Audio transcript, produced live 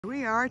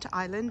We are at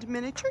Island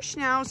Miniature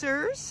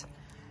Schnauzers,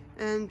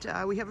 and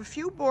we have a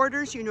few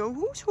boarders. You know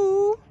who's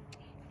who.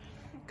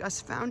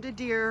 Gus found a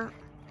deer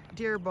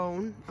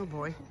bone. Oh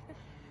boy,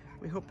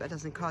 we hope that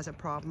doesn't cause a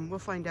problem. We'll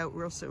find out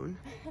real soon.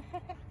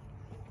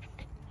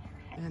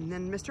 And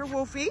then Mr.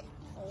 Wolfie.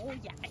 Oh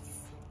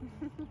yes.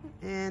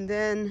 And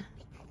then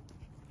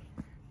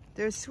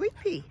there's Sweet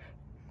Pea.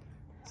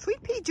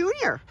 Sweet Pea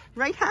Jr.,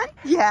 right, hon?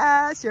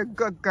 Yes, you're a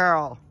good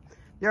girl.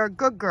 You're a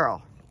good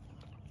girl.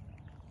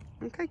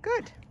 Okay,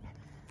 good.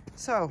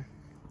 So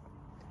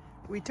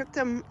we took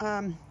them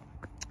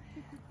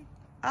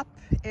up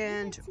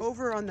and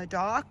over on the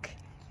dock,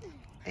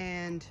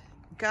 and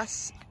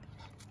Gus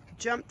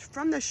jumped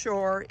from the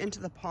shore into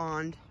the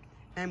pond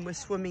and was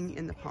swimming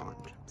in the pond.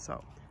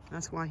 So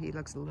that's why he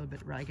looks a little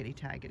bit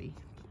raggedy-taggedy.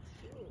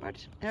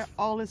 But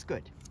all is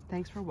good.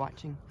 Thanks for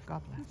watching.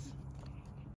 God bless.